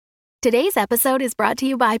Today's episode is brought to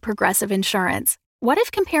you by Progressive Insurance. What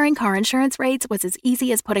if comparing car insurance rates was as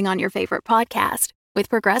easy as putting on your favorite podcast? With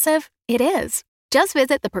Progressive, it is. Just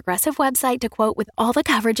visit the Progressive website to quote with all the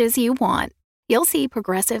coverages you want. You'll see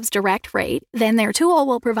Progressive's direct rate, then their tool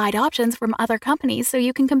will provide options from other companies so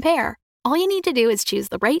you can compare. All you need to do is choose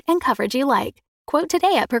the rate and coverage you like. Quote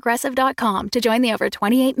today at Progressive.com to join the over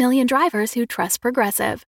 28 million drivers who trust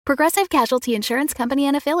Progressive. Progressive Casualty Insurance Company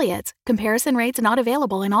and Affiliates. Comparison rates not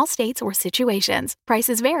available in all states or situations.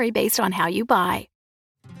 Prices vary based on how you buy.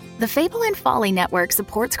 The Fable and Folly Network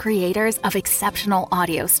supports creators of exceptional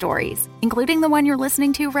audio stories, including the one you're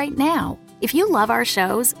listening to right now. If you love our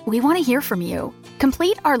shows, we want to hear from you.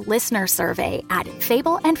 Complete our listener survey at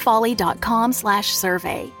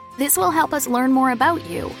fableandfolly.com/survey. This will help us learn more about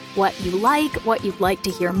you, what you like, what you'd like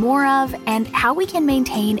to hear more of, and how we can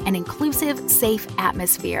maintain an inclusive, safe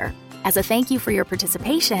atmosphere. As a thank you for your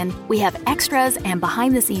participation, we have extras and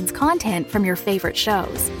behind-the-scenes content from your favorite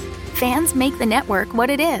shows. Fans make the network what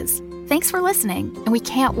it is. Thanks for listening, and we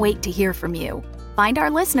can't wait to hear from you. Find our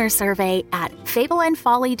listener survey at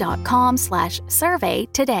fableandfolly.com/survey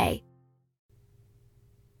today.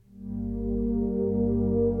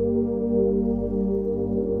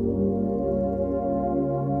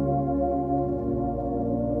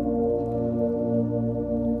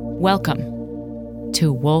 Welcome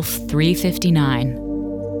to Wolf 359.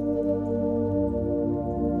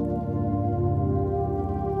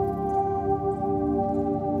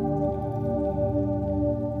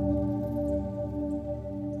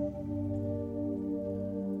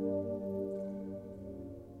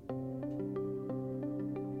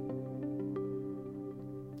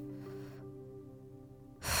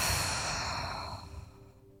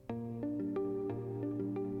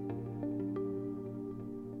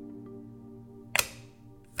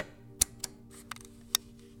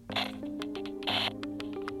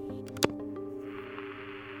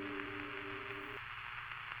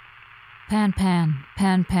 Pan, pan,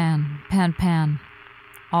 pan, pan, pan, pan.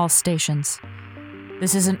 All stations.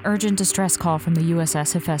 This is an urgent distress call from the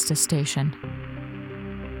USS Hephaestus station.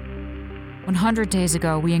 100 days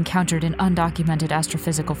ago, we encountered an undocumented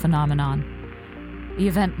astrophysical phenomenon. The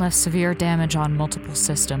event left severe damage on multiple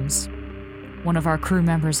systems. One of our crew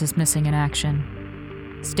members is missing in action.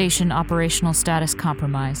 Station operational status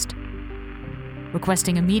compromised.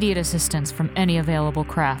 Requesting immediate assistance from any available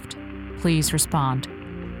craft. Please respond.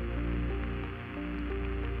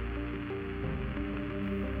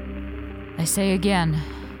 I say again,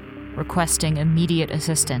 requesting immediate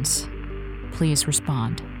assistance. Please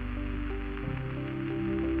respond.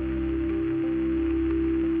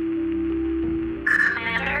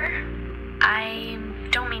 Commander, I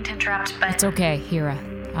don't mean to interrupt, but... It's okay, Hira.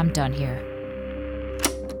 I'm done here.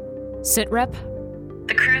 Sit rep.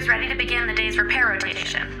 The crew's ready to begin the day's repair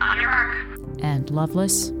rotation. On your mark. And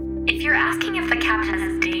Loveless? If you're asking if the captain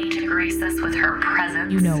has deigned to grace us with her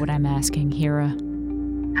presence... You know what I'm asking, Hira.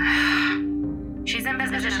 She's in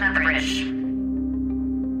position at the bridge.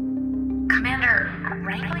 Commander,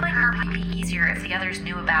 wrangling her might be easier if the others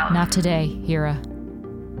knew about... Not today, Hira.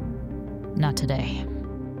 Not today.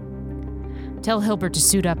 Tell Hilbert to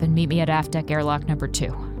suit up and meet me at aft deck airlock number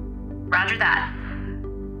 2. Roger that.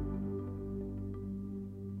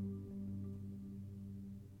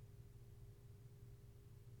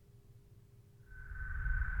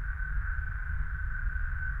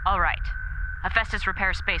 All right. Hephaestus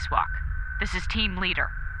repair spacewalk. This is Team Leader.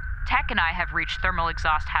 Tech and I have reached Thermal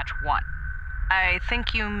Exhaust Hatch 1. I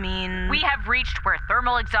think you mean... We have reached where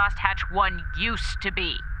Thermal Exhaust Hatch 1 used to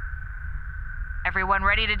be. Everyone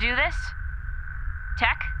ready to do this?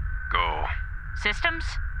 Tech? Go. Systems?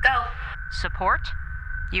 Go. Support?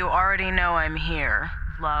 You already know I'm here.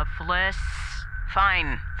 Loveless.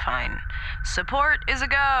 Fine. Support is a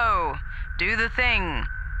go. Do the thing.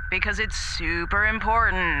 Because it's super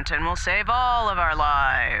important and will save all of our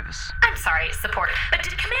lives. I'm sorry, support, but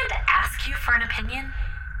did Command ask you for an opinion?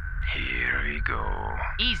 Here we go.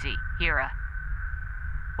 Easy, Hira.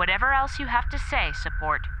 Whatever else you have to say,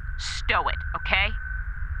 Support, stow it, okay?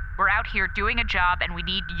 We're out here doing a job and we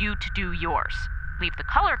need you to do yours. Leave the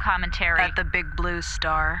color commentary... At the Big Blue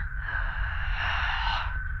Star.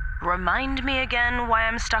 Remind me again why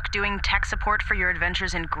I'm stuck doing tech support for your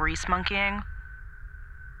adventures in grease monkeying?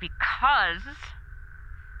 Because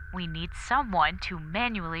we need someone to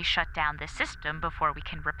manually shut down the system before we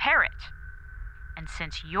can repair it. And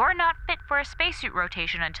since you're not fit for a spacesuit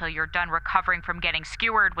rotation until you're done recovering from getting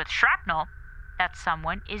skewered with shrapnel, that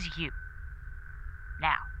someone is you.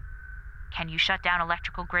 Now, can you shut down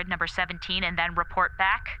electrical grid number 17 and then report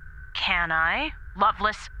back? Can I?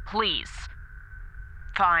 Loveless, please.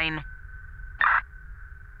 Fine.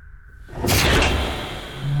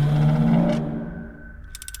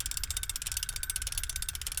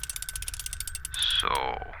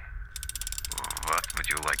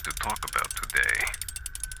 to talk about today?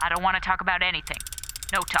 I don't want to talk about anything.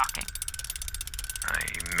 No talking. I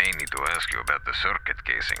may need to ask you about the circuit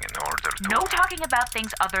casing in order to... No talking about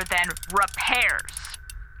things other than repairs.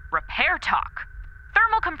 Repair talk.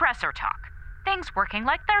 Thermal compressor talk. Things working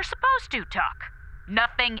like they're supposed to talk.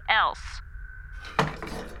 Nothing else.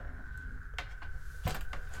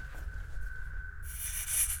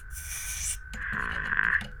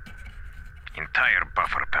 Entire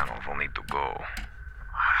buffer panel will need to go.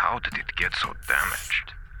 How did it get so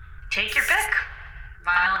damaged? Take your pick.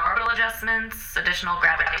 Violent orbital adjustments, additional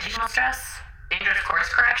gravitational stress, dangerous course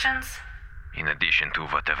corrections. In addition to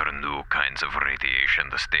whatever new kinds of radiation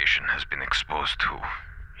the station has been exposed to,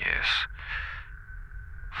 yes.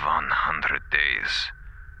 100 days.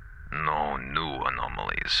 No new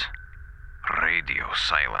anomalies. Radio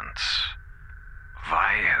silence.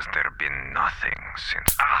 Why has there been nothing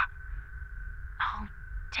since... Oh,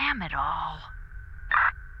 damn it all.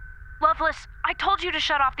 Lovelace, I told you to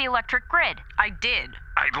shut off the electric grid. I did.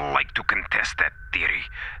 I'd like to contest that theory.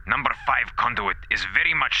 Number 5 conduit is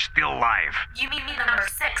very much still live. You mean the number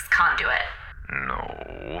 6 conduit?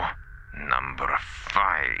 No. Number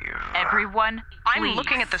 5. Everyone, I'm please.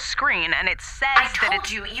 looking at the screen and it says I that told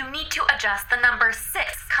you need to adjust the number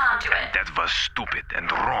 6 conduit. That was stupid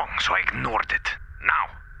and wrong, so I ignored it. Now,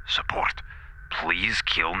 support. Please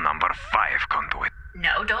kill number 5 conduit.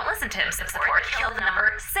 No, don't listen to him. Support. Kill the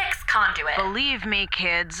number 6 conduit. Believe me,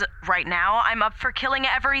 kids, right now I'm up for killing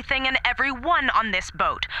everything and everyone on this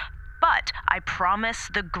boat. But I promise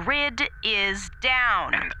the grid is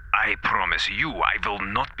down. And I promise you I will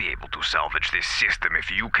not be able to salvage this system if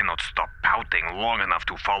you cannot stop pouting long enough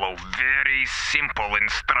to follow very simple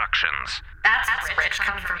instructions. That's rich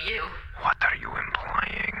coming from you. What are you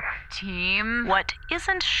implying? Team. What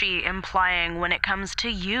isn't she implying when it comes to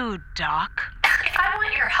you, Doc? If I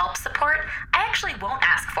want your help support, I actually won't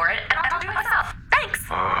ask for it, and I'll do it myself. Thanks.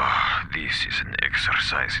 Oh, this is an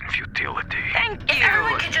exercise in futility. Thank If you.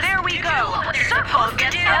 everyone could just There we do go. what they're Circle supposed to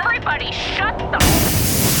gets do. Everybody shut the...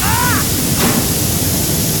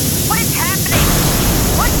 What is happening?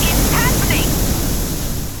 What is happening?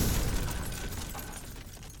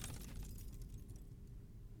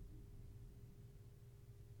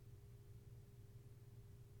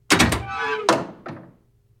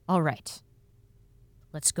 All right.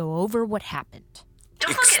 Let's go over what happened.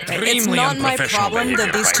 Don't look at me. It's not my problem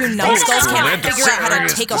that these two numbskulls can't figure out how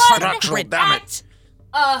to take apart a grid.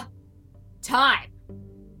 Time.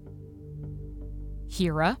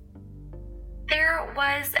 Hira? There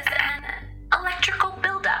was an electrical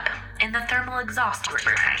buildup in the thermal exhaust you were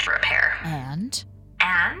trying to repair. And?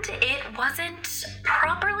 And it wasn't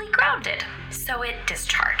properly grounded, so it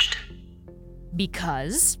discharged.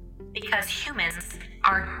 Because? Because humans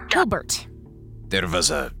are dumb. Hilbert. There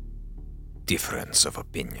was a difference of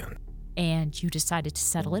opinion. And you decided to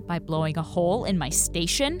settle it by blowing a hole in my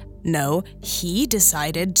station? No, he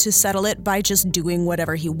decided to settle it by just doing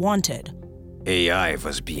whatever he wanted. AI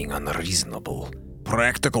was being unreasonable.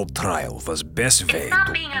 Practical trial was best way It's not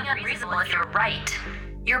to... being unreasonable if you're right.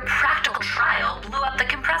 Your practical trial blew up the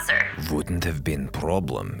compressor. Wouldn't have been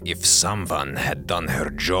problem if someone had done her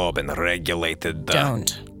job and regulated the...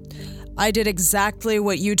 Don't. I did exactly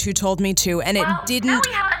what you two told me to, and it Well, didn't... now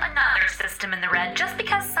we have another system in the red just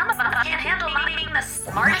because some of us can't handle not being the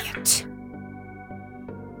smartest.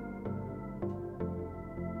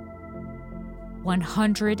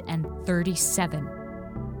 137.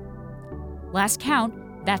 Last count,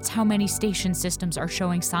 that's how many station systems are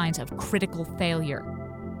showing signs of critical failure.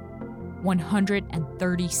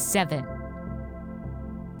 137.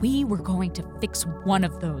 We were going to fix one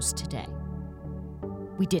of those today.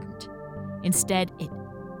 We didn't. Instead, it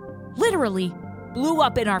literally blew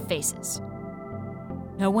up in our faces.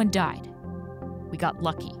 No one died. We got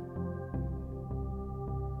lucky.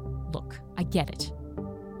 Look, I get it.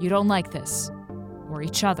 You don't like this, or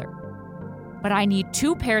each other. But I need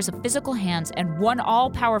 2 pairs of physical hands and 1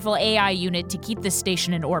 all-powerful AI unit to keep this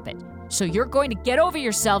station in orbit. So you're going to get over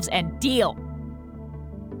yourselves and deal.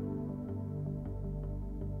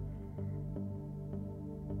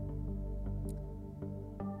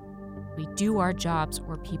 We do our jobs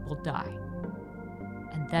or people die.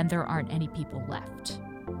 And then there aren't any people left.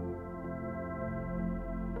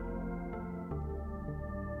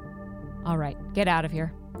 All right, get out of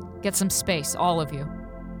here. Get some space, all of you.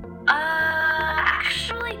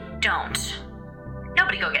 Actually, don't.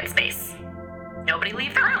 Nobody go get space. Nobody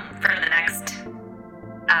leave the room for the next,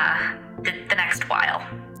 the next while.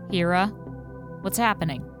 Hira, what's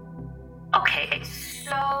happening? Okay,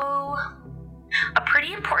 so a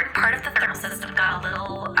pretty important part of the thermal system got a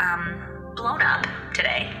little, blown up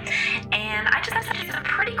today, and I just have to do some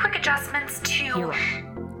pretty quick adjustments to... Hero,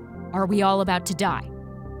 are we all about to die?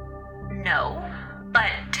 No, but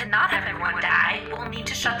to not have everyone die, we'll need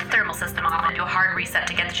to shut the thermal system off and do a hard reset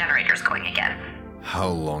to get the generators going again. How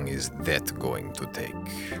long is that going to take?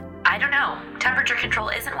 I don't know. Temperature control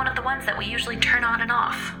isn't one of the ones that we usually turn on and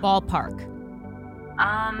off. Ballpark.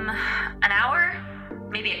 An hour?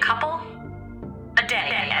 Maybe a couple? A day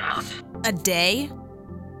at most. A day?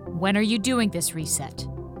 When are you doing this reset?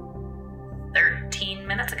 13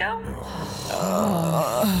 minutes ago?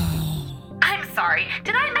 I'm sorry.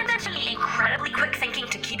 Did I mention incredibly quick thinking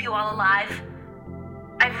to keep you all alive?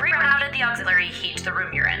 I've rerouted the auxiliary heat to the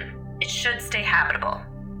room you're in. It should stay habitable.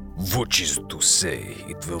 Which is to say,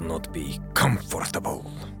 it will not be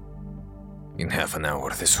comfortable. In half an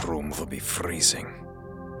hour, this room will be freezing.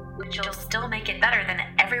 Which will still make it better than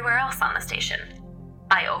everywhere else on the station.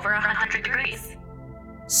 By over 100 degrees.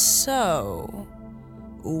 So,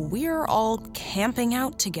 we're all camping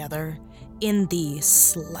out together in the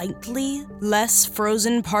slightly less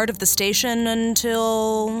frozen part of the station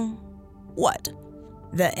until... what?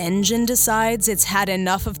 The engine decides it's had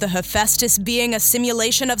enough of the Hephaestus being a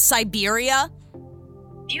simulation of Siberia?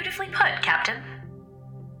 Beautifully put, Captain.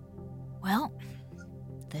 Well,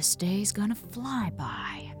 this day's gonna fly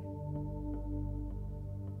by.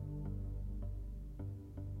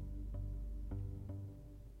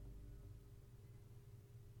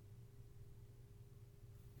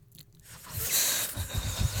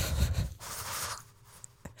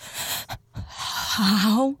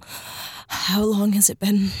 How long has it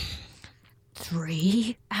been?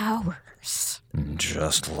 3 hours.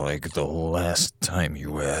 Just like the last time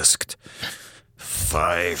you asked.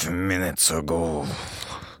 5 minutes ago.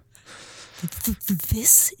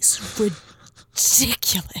 This is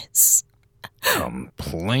ridiculous.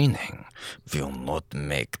 Complaining will not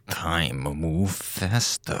make time move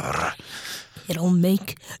faster. It'll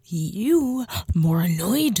make you more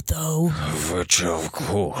annoyed, though. Which, of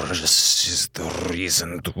course, is the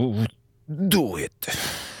reason to do it.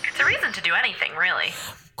 It's a reason to do anything, really.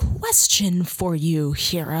 Question for you,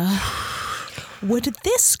 Hera. Would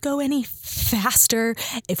this go any faster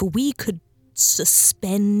if we could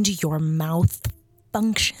suspend your mouth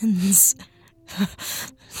functions?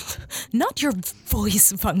 Not your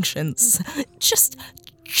voice functions. Just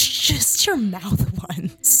your mouth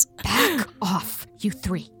ones. Back off, you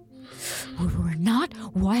 3. We're not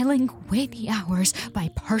whiling away the hours by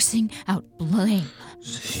parsing out blame.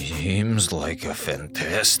 Seems like a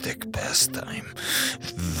fantastic pastime.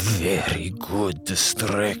 Very good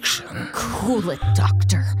distraction. Cool it,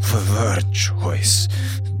 Doctor. Word choice.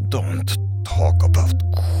 Don't talk about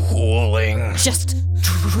cooling. Just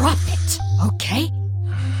drop it, okay?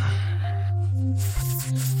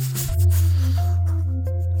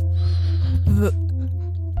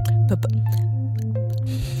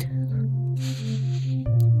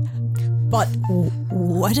 But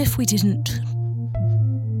what if we didn't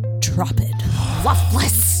drop it?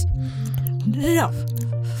 Loveless! No.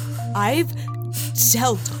 I've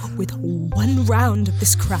dealt with 1 round of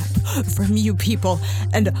this crap from you people,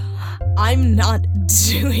 and I'm not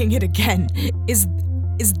doing it again. Is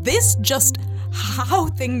this just how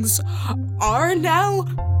things are now?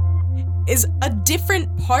 Is a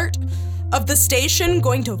different part of the station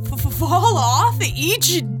going to fall off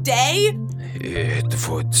each day? It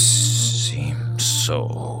would seem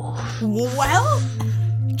so. Well,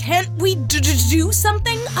 can't we do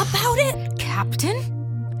something about it? Captain,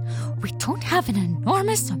 we don't have an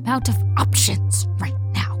enormous amount of options right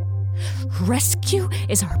now. Rescue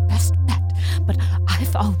is our best bet, but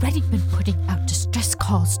I've already been putting out distress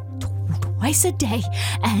calls twice a day,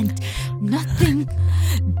 and nothing...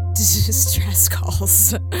 Distress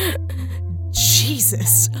calls?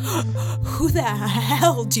 Jesus. Who the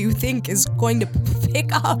hell do you think is going to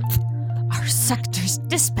pick up? Our sector's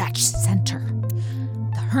dispatch center.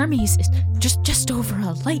 The Hermes is just over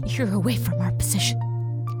a light year away from our position.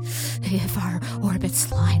 If our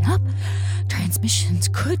orbits line up, transmissions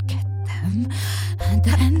could get them, and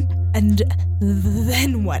then... And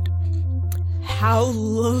then what? How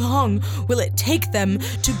long will it take them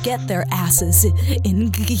to get their asses in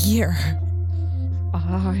gear?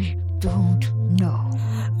 I don't know.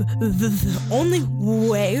 The only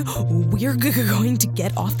way we're going to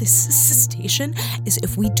get off this station is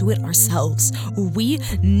if we do it ourselves. We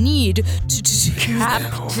need to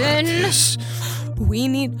Captain! We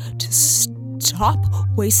need to stop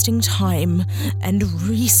wasting time and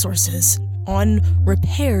resources on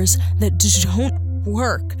repairs that don't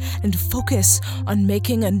work and focus on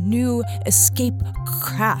making a new escape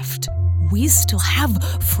craft. We still have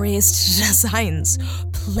Frey's designs.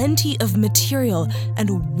 plenty of material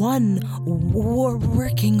and one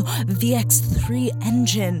working VX3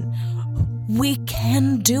 engine. We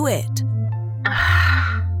can do it.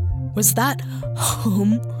 Was that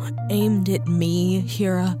aimed at me,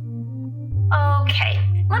 Hira? Okay,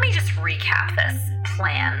 let me just recap this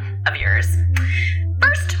plan of yours.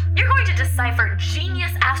 First, you're going to decipher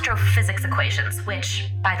genius astrophysics equations,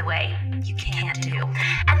 which, by the way, you can't do.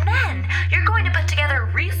 And then you're going to put together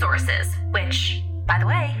resources, which, by the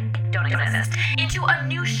way, don't exist, into a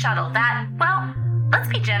new shuttle that, well, let's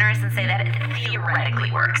be generous and say that it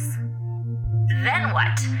theoretically works. Then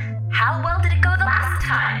what? How well did it go the last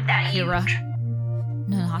time that you... Hira,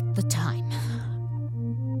 not the time.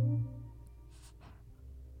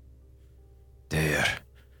 There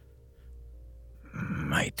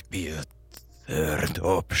might be a third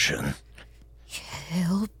option.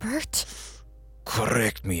 Gilbert?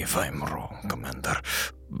 Correct me if I'm wrong, Commander,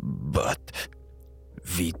 but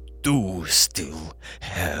we do still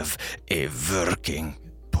have a working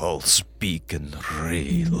pulse beacon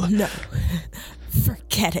rail. No,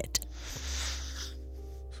 forget it.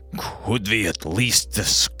 Could we at least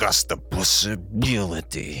discuss the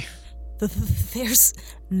possibility? There's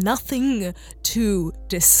nothing to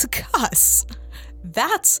discuss.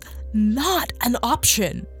 That's not an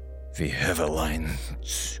option. We have a line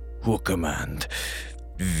to command.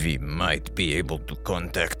 We might be able to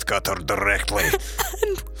contact Qatar directly.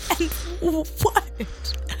 And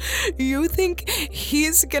what? You think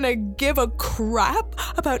he's gonna give a crap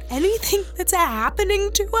about anything that's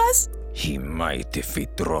happening to us? He might if we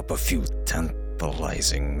drop a few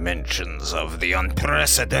tantalizing mentions of the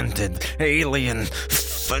unprecedented alien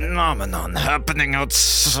phenomenon happening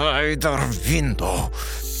outside our window.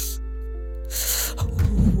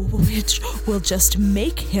 Which will just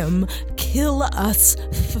make him kill us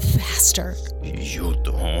faster. You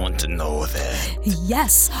don't know that.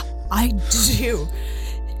 Yes, I do.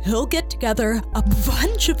 He'll get together a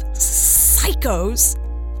bunch of psychos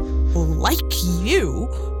like you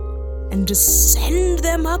and just send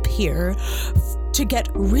them up here to get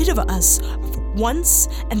rid of us once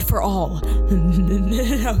and for all.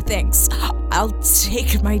 No thanks. I'll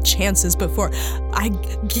take my chances before I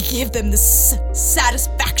give them this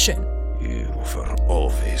satisfaction. You were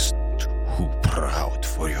always too proud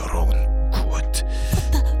for your own good. What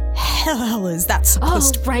the hell is that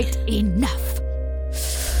supposed to be? All right, enough.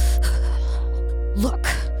 Look,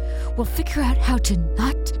 we'll figure out how to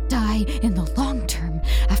not die in the long term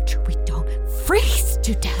after we don't freeze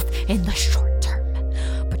to death in the short term.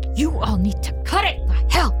 But you all need to cut it the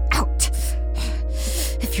hell out.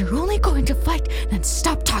 If you're only going to fight, then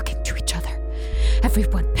stop talking to each other.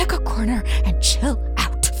 Everyone pick a corner and chill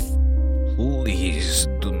out. Please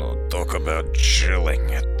do not talk about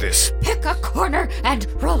chilling at this. Pick a corner and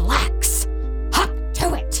relax. Hop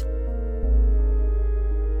to it.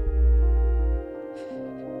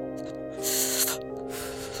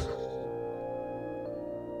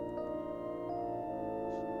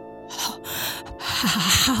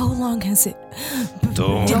 How long has it?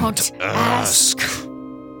 Don't ask.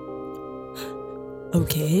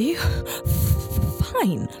 Okay,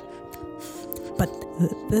 fine. But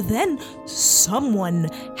then someone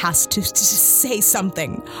has to say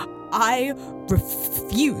something. I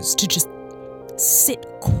refuse to just sit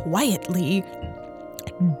quietly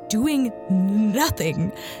doing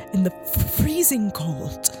nothing in the freezing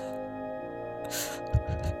cold.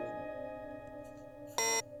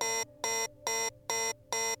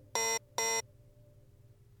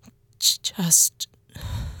 Just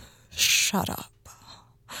shut up.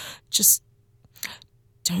 Just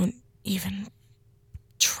don't even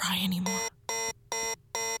try anymore.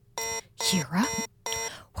 Hira,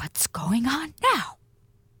 what's going on now?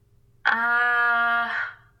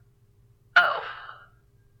 Oh.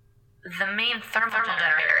 The main thermal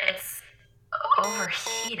generator, it's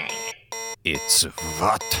overheating. It's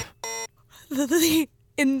what? The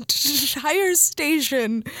entire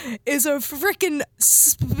station is a frickin'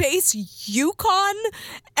 space Yukon,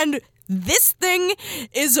 and this thing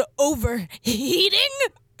is overheating?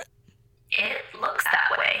 It looks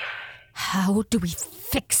that way. How do we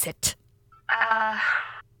fix it?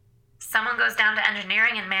 Someone goes down to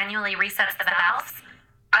engineering and manually resets the valves.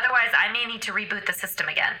 Otherwise, I may need to reboot the system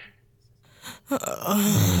again.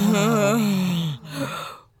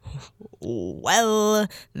 Well,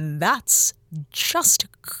 that's just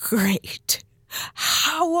great.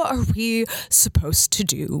 How are we supposed to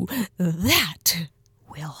do that?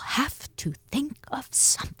 We'll have to think of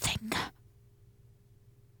something.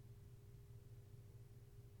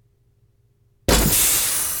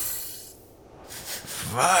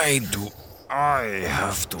 Why do I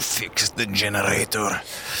have to fix the generator?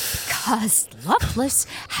 Because Loveless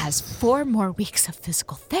has 4 more weeks of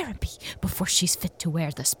physical therapy before she's fit to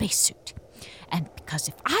wear the spacesuit. And because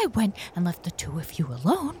if I went and left the 2 of you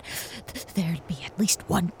alone, there'd be at least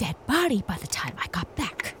 1 dead body by the time I got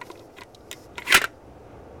back.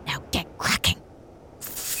 Now get cracking.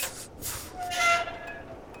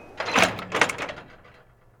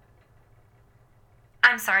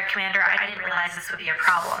 I'm sorry, Commander. I didn't realize this would be a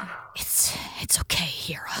problem. It's okay,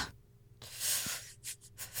 Hera.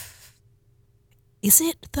 Is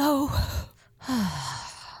it, though?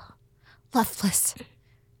 Loveless,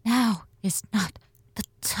 now is not the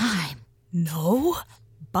time. No,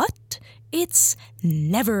 but it's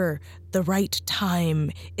never the right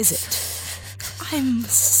time, is it? I'm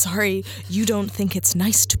sorry you don't think it's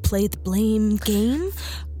nice to play the blame game,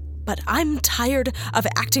 but I'm tired of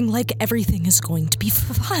acting like everything is going to be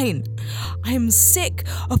fine. I'm sick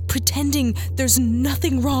of pretending there's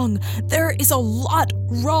nothing wrong. There is a lot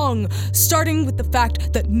wrong, starting with the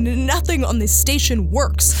fact that nothing on this station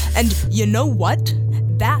works. And you know what?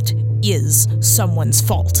 That is someone's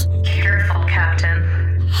fault. Careful, Captain.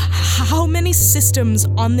 How many systems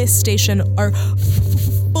on this station are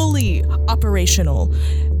fully operational?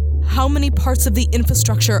 How many parts of the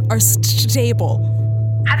infrastructure are stable?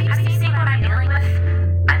 Have you seen what I'm dealing with?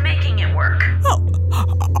 I'm making it work. Oh,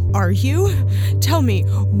 are you? Tell me,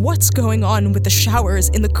 what's going on with the showers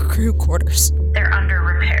in the crew quarters? They're under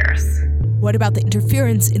repairs. What about the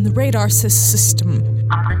interference in the radar system?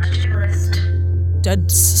 On the to-do list.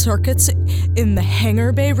 Dead circuits in the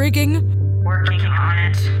hangar bay rigging? Working on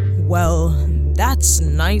it. Well, that's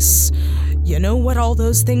nice. You know what all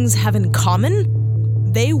those things have in common?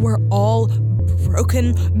 They were all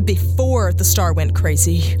broken before the star went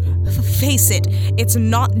crazy. Face it, it's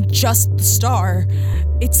not just the star,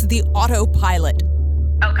 it's the autopilot.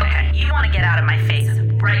 Okay, you want to get out of my face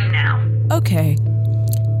right now. Okay,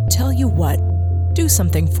 tell you what, do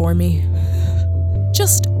something for me.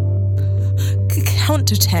 Just count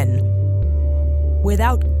to 10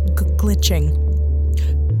 without glitching.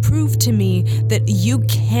 Prove to me that you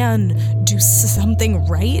can do something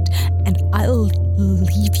right, and I'll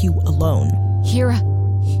leave you alone. Hera,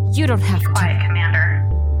 you don't have to. Quiet, Commander.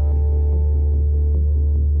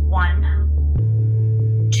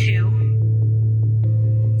 1, 2,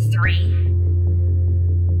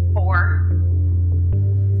 3, 4,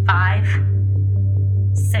 5,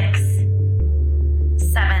 6,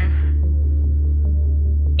 7,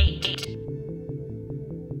 8.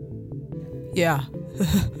 Yeah.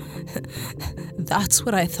 That's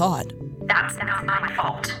what I thought. That's not my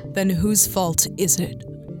fault. Then whose fault is it?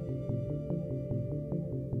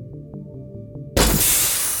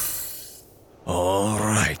 All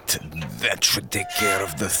right, that should take care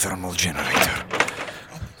of the thermal generator.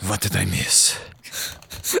 What did I miss?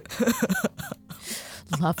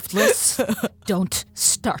 Loveless, don't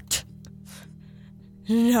start.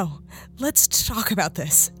 No, let's talk about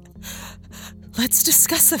this. Let's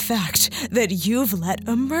discuss the fact that you've let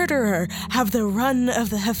a murderer have the run of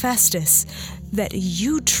the Hephaestus, that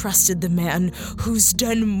you trusted the man who's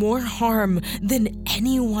done more harm than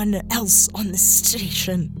anyone else on the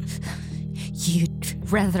station. You'd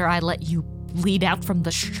rather I let you bleed out from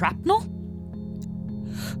the shrapnel?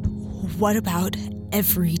 What about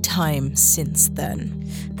every time since then?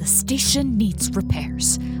 The station needs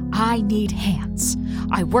repairs. I need hands.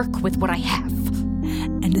 I work with what I have.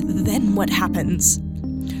 And then what happens?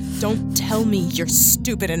 Don't tell me you're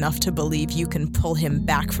stupid enough to believe you can pull him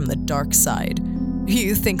back from the dark side.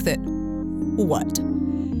 You think that... what?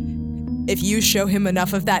 If you show him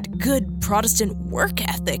enough of that good Protestant work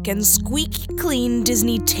ethic and squeaky clean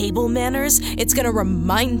Disney table manners, it's gonna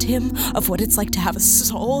remind him of what it's like to have a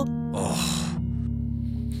soul? Oh.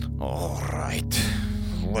 All right.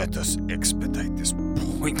 Let us expedite this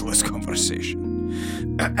pointless conversation.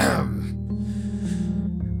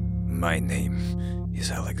 My name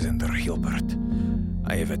is Alexander Hilbert.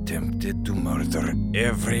 I have attempted to murder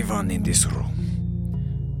everyone in this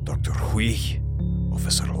room. Dr. Hui,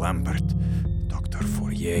 Officer Lambert, Dr.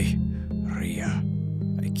 Fourier, Ria.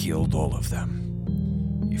 I killed all of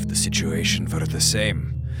them. If the situation were the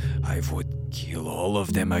same, I would kill all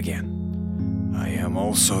of them again. I am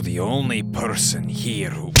also the only person here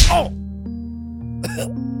who... Oh!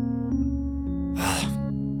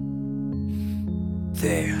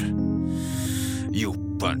 There. You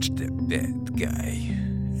punched the bad guy.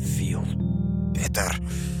 Feel better?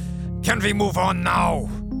 Can we move on now?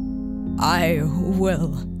 I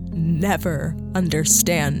will never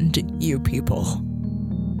understand you people.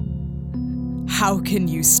 How can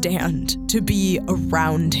you stand to be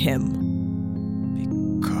around him?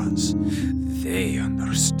 Because They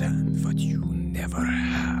understand what you never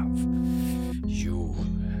have. You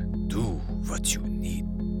do what you need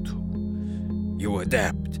to. You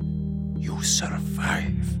adapt. You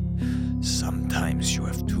survive. Sometimes you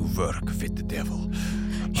have to work with the devil.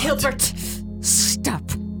 Hilbert, stop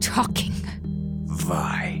talking.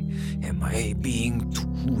 Why? Am I being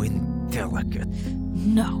too indelicate?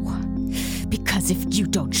 No, because if you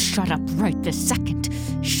don't shut up right this second,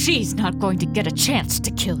 she's not going to get a chance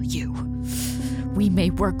to kill you. We may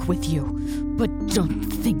work with you, but don't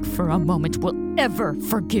think for a moment we'll ever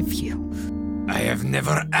forgive you. I have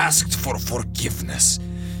never asked for forgiveness.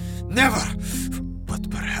 Never. But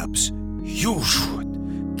perhaps you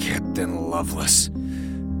should, Captain Lovelace.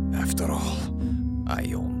 After all,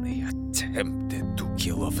 I only attempted to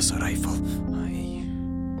kill Officer Eiffel. I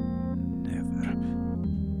never...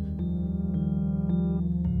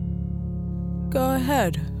 Go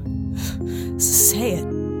ahead. Say it.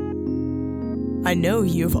 I know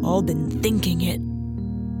you've all been thinking it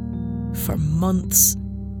for months.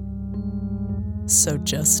 So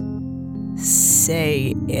just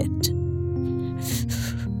say it.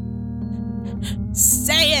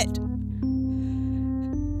 Say it!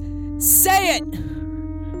 Say it!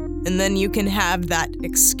 And then you can have that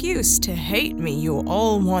excuse to hate me you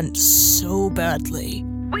all want so badly.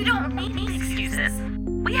 We don't need excuses.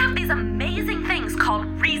 We have these amazing things called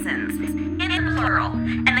reasons, in plural,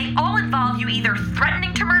 and they all involve you either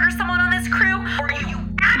threatening to murder someone on this crew or you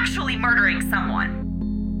actually murdering someone.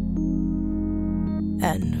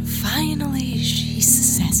 And finally, she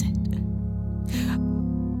says it.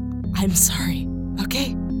 I'm sorry,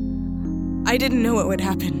 okay? I didn't know it would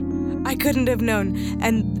happen. I couldn't have known,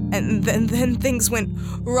 and then things went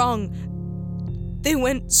wrong. They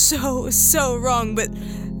went so wrong, but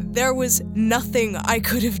there was nothing I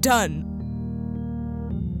could have done.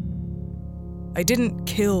 I didn't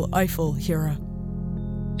kill Eiffel, Hira.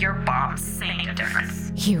 Your bombs make a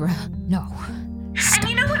difference. Hira, no. And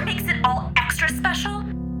you know what makes it all extra special?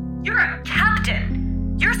 You're a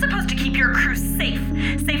captain. You're supposed to keep your crew safe.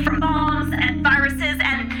 Safe from bombs and viruses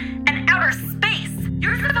and outer space.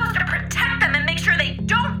 You're supposed to protect them and make sure they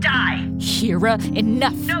don't die. Hira,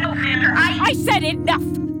 enough. No, Commander, I said enough.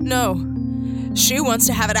 No. She wants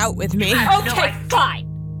to have it out with me. Okay, fine.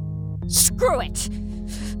 Screw it.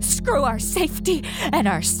 Screw our safety and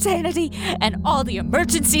our sanity and all the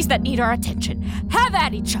emergencies that need our attention. Have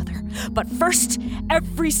at each other. But first,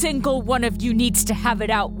 every single one of you needs to have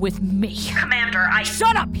it out with me. Commander,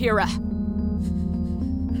 Shut up, Hira!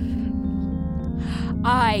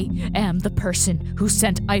 I am the person who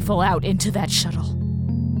sent Eiffel out into that shuttle.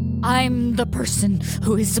 I'm the person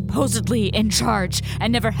who is supposedly in charge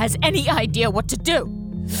and never has any idea what to do.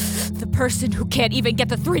 The person who can't even get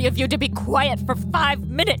the three of you to be quiet for 5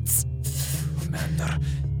 minutes. Commander,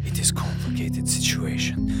 it is a complicated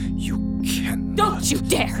situation. You cannot... Don't you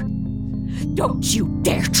dare! Don't you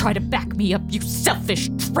dare try to back me up, you selfish,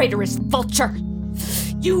 traitorous vulture!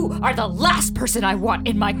 You are the last person I want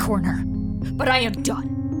in my corner. But I am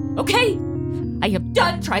done, okay? I am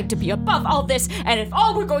done trying to be above all this, and if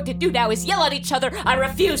all we're going to do now is yell at each other, I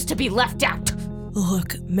refuse to be left out.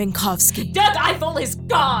 Look, Minkowski. Doug Eiffel is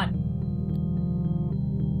gone!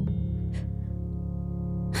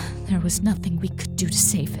 There was nothing we could do to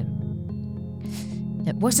save him.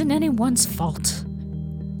 It wasn't anyone's fault.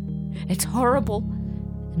 It's horrible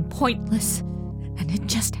and pointless, and it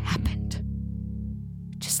just happened.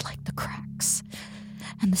 Just like the cracks.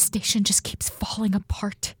 And the station just keeps falling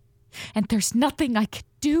apart. And there's nothing I could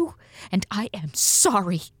do, and I am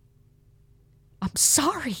sorry. I'm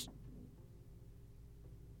sorry.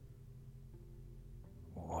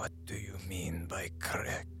 What do you mean by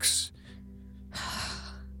cracks?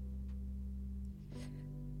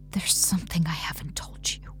 There's something I haven't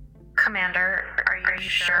told you. Commander, are you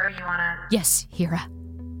sure you wanna... Yes, Hira.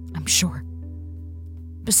 I'm sure.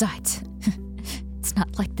 Besides, it's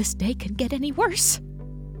not like this day can get any worse.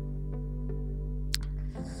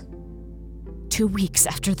 2 weeks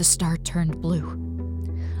after the star turned blue,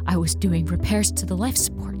 I was doing repairs to the life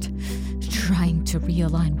support, trying to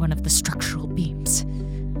realign one of the structural beams.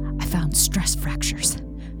 I found stress fractures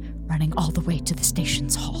running all the way to the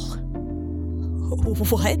station's hull.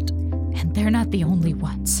 What? And they're not the only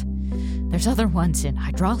ones. There's other ones in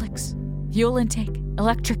hydraulics, fuel intake,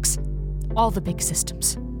 electrics, all the big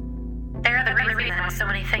systems. They're the reason so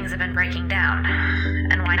many things have been breaking down,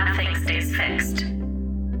 and why nothing stays fixed.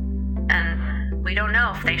 And we don't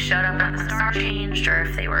know if they showed up when the star changed or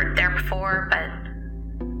if they were there before, but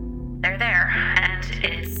they're there, and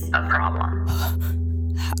it's a problem.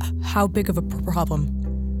 How big of a problem?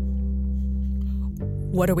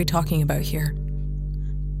 What are we talking about here?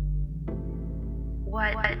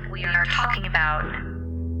 What we are talking about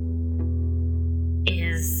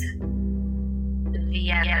is the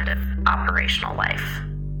end of operational life.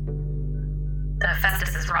 The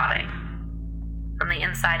Festus is rotting from the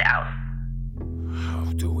inside out. How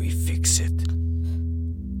do we fix it?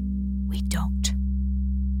 We don't.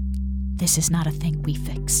 This is not a thing we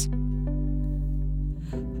fix.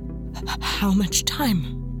 How much time?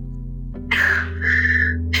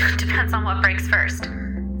 Depends on what breaks first.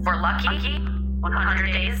 If we're lucky,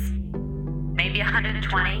 100 days, maybe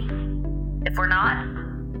 120. If we're not,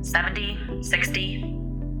 70, 60.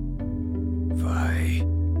 Why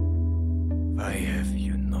have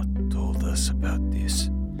you not told us about this?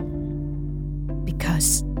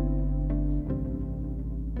 Because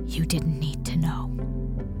you didn't need to know.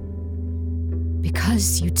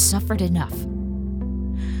 Because you'd suffered enough.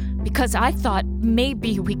 Because I thought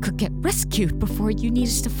maybe we could get rescued before you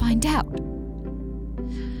needed to find out.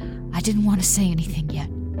 I didn't want to say anything yet.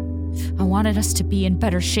 I wanted us to be in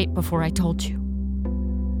better shape before I told you.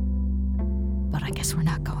 But I guess we're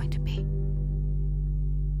not going to be.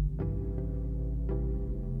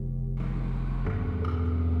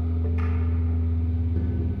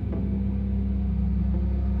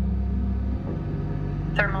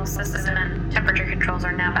 Thermal system and temperature controls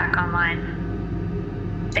are now back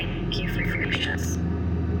online. Thank you for your patience.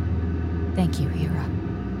 Thank you, Hera.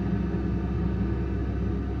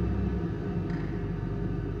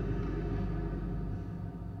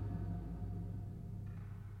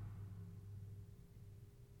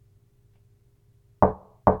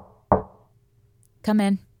 Come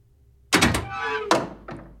in.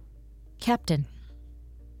 Captain.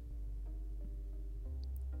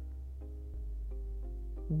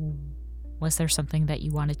 Was there something that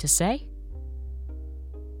you wanted to say?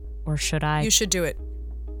 Or should I? You should do it.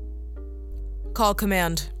 Call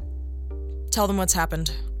command. Tell them what's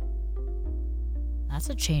happened. That's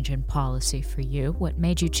a change in policy for you. What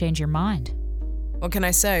made you change your mind? What can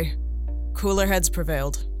I say? Cooler heads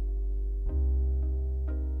prevailed.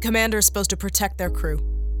 Commander's supposed to protect their crew.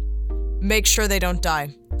 Make sure they don't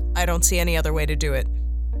die. I don't see any other way to do it.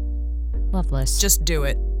 Loveless. Just do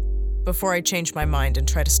it. Before I change my mind and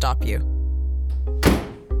try to stop you.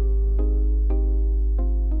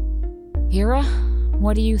 Hera,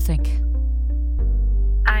 what do you think?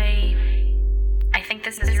 I think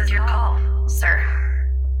this is your call, sir.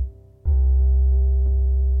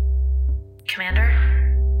 Commander?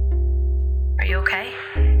 Are you okay?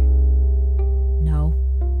 No.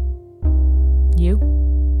 You?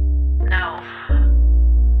 No.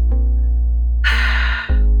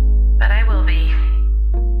 But I will be.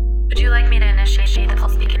 Would you like me to initiate the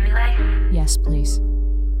pulse beacon relay? Yes, please.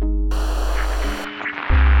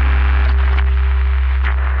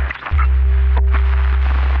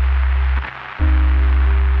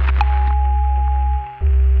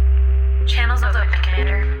 Channels open,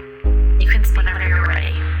 Commander. You can speak whenever you're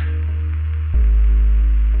ready.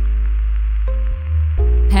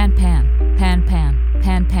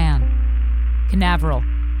 Pan. Canaveral.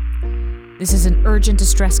 This is an urgent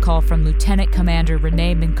distress call from Lieutenant Commander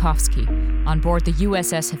Renee Minkowski on board the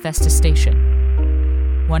USS Hephaestus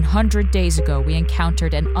Station. 100 days ago, we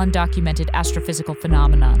encountered an undocumented astrophysical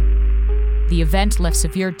phenomenon. The event left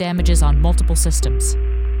severe damages on multiple systems.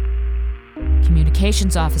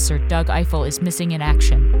 Communications Officer Doug Eiffel is missing in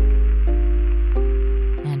action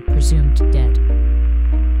and presumed dead.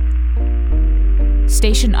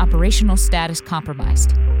 Station operational status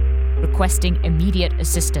compromised. Requesting immediate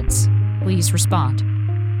assistance. Please respond.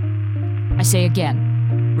 I say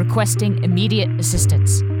again, requesting immediate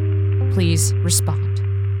assistance. Please respond.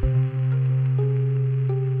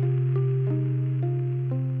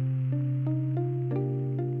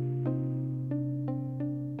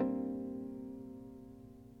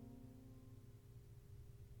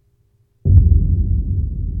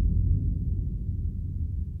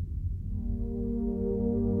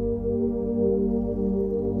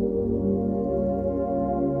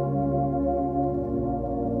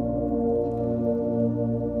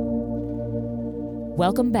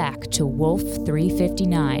 Welcome back to Wolf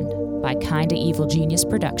 359 by Kinda Evil Genius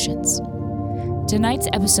Productions. Tonight's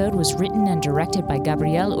episode was written and directed by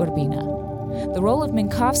Gabrielle Urbina. The role of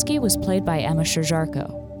Minkowski was played by Emma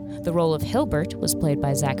Sherjarko. The role of Hilbert was played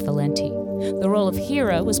by Zach Valenti. The role of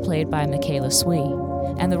Hera was played by Michaela Swee.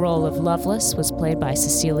 And the role of Loveless was played by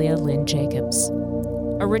Cecilia Lynn Jacobs.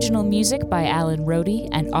 Original music by Alan Rohde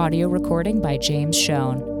and audio recording by James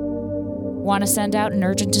Schoen. Want to send out an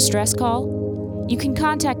urgent distress call? You can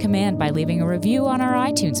contact Command by leaving a review on our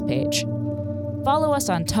iTunes page. Follow us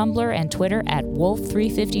on Tumblr and Twitter at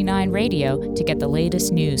Wolf359Radio to get the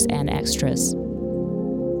latest news and extras.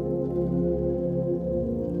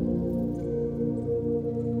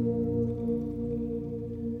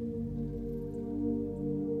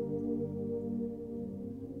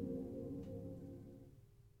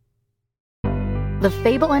 the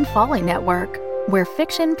Fable and Folly Network, where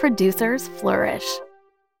fiction producers flourish.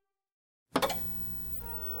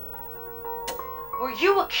 Were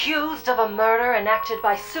you accused of a murder enacted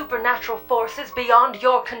by supernatural forces beyond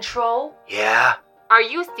your control? Yeah. Are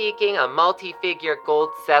you seeking a multi-figure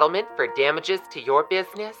gold settlement for damages to your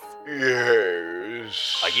business?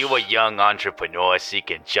 Yes. Are you a young entrepreneur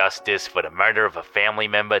seeking justice for the murder of a family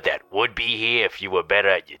member that would be here if you were better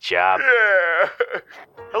at your job? Yeah.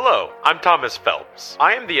 Hello, I'm Thomas Phelps.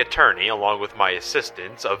 I am the attorney, along with my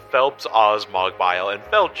assistants, of Phelps, Oz, Mogbile, and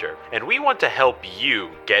Felcher, and we want to help you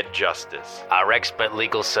get justice. Our expert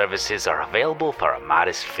legal services are available for a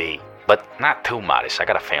modest fee. But not too modest, I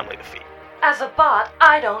got a family to feed. As a bot,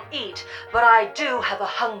 I don't eat, but I do have a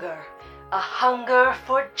hunger. A hunger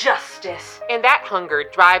for justice. And that hunger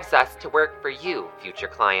drives us to work for you, future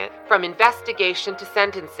client. From investigation to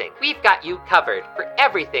sentencing, we've got you covered for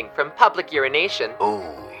everything from public urination Ooh,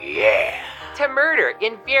 yeah. to murder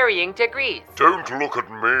in varying degrees. Don't look at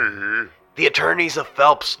me. The attorneys of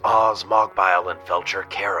Phelps, Oz, Mogbile, and Felcher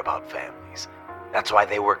care about families. That's why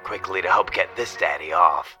they work quickly to help get this daddy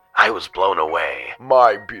off. I was blown away.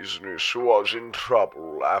 My business was in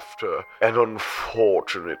trouble after an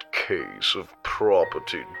unfortunate case of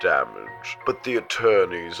property damage, but the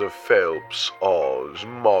attorneys of Phelps, Oz,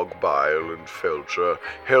 Mogbile, and Felcher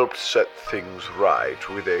helped set things right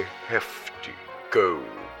with a hefty gold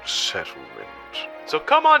settlement. So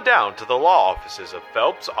come on down to the law offices of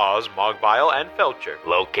Phelps, Oz, Mogbile, and Felcher,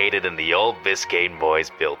 located in the old Biscayne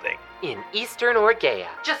Boys building in Eastern Orgea.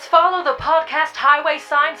 Just follow the podcast highway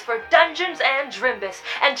signs for Dungeons and Drimbus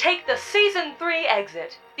and take the Season 3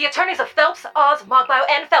 exit. The attorneys of Phelps, Oz, Mogbile,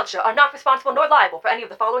 and Felcher are not responsible nor liable for any of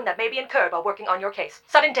the following that may be incurred while working on your case: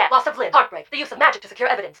 sudden death, loss of limb, heartbreak, the use of magic to secure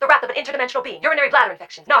evidence, the wrath of an interdimensional being, urinary bladder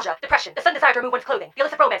infections, nausea, depression, the sudden desire to remove one's clothing, the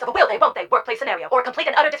illicit romance of a will they, won't they workplace scenario, or complete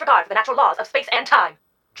and utter disregard for the natural laws of space and time.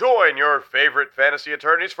 Join your favorite fantasy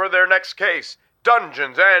attorneys for their next case.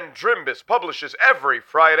 Dungeons and Drimbus publishes every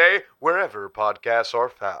Friday wherever podcasts are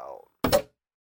found.